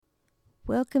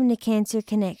Welcome to Cancer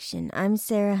Connection. I'm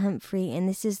Sarah Humphrey, and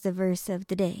this is the verse of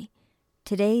the day.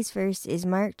 Today's verse is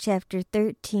Mark chapter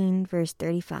 13, verse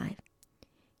 35.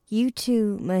 You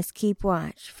too must keep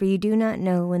watch, for you do not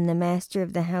know when the master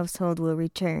of the household will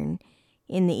return,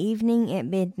 in the evening, at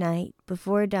midnight,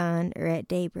 before dawn, or at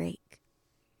daybreak.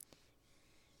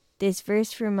 This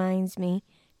verse reminds me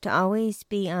to always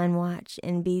be on watch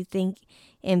and be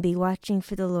watching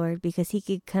for the Lord, because he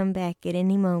could come back at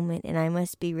any moment and I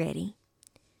must be ready.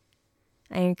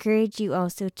 I encourage you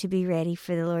also to be ready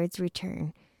for the Lord's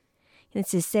return.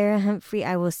 This is Sarah Humphrey.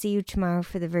 I will see you tomorrow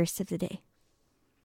for the verse of the day.